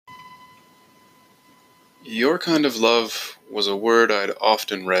Your kind of love was a word I'd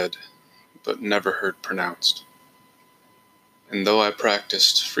often read, but never heard pronounced. And though I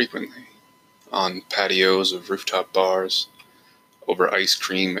practiced frequently, on patios of rooftop bars, over ice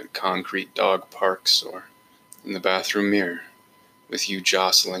cream at concrete dog parks, or in the bathroom mirror, with you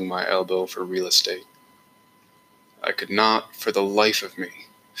jostling my elbow for real estate, I could not, for the life of me,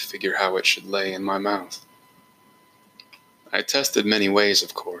 figure how it should lay in my mouth. I tested many ways,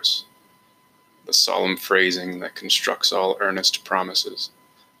 of course. The solemn phrasing that constructs all earnest promises,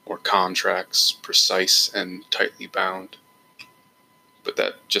 or contracts precise and tightly bound. But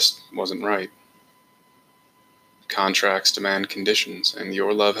that just wasn't right. Contracts demand conditions, and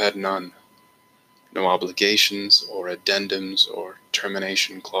your love had none. No obligations, or addendums, or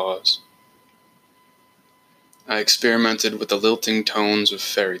termination clause. I experimented with the lilting tones of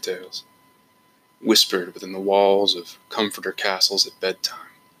fairy tales, whispered within the walls of comforter castles at bedtime,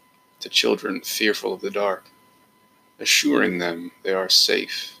 to children fearful of the dark, assuring them they are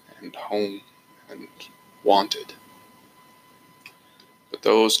safe and home and wanted. But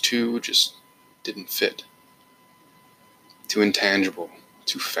those two just didn't fit. Too intangible,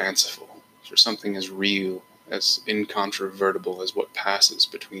 too fanciful, for something as real, as incontrovertible as what passes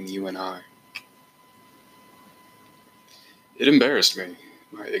between you and I. It embarrassed me,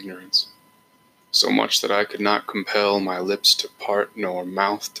 my ignorance, so much that I could not compel my lips to part nor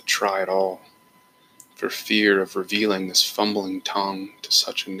mouth to try at all, for fear of revealing this fumbling tongue to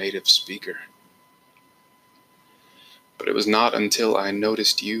such a native speaker. But it was not until I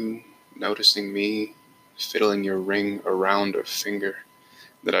noticed you noticing me, fiddling your ring around a finger,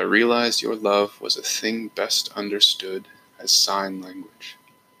 that I realized your love was a thing best understood as sign language.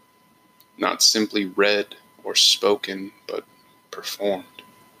 Not simply read or spoken, but performed.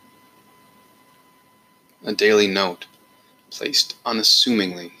 A daily note, placed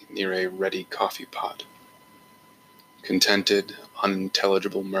unassumingly near a ready coffee pot. Contented,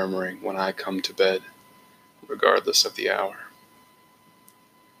 unintelligible murmuring when I come to bed, regardless of the hour.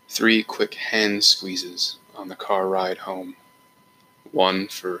 3 quick hand squeezes on the car ride home, one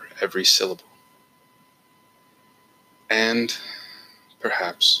for every syllable. And,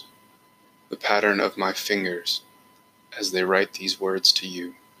 perhaps, the pattern of my fingers as they write these words to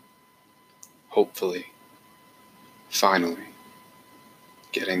you, hopefully, finally,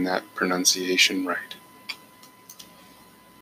 getting that pronunciation right.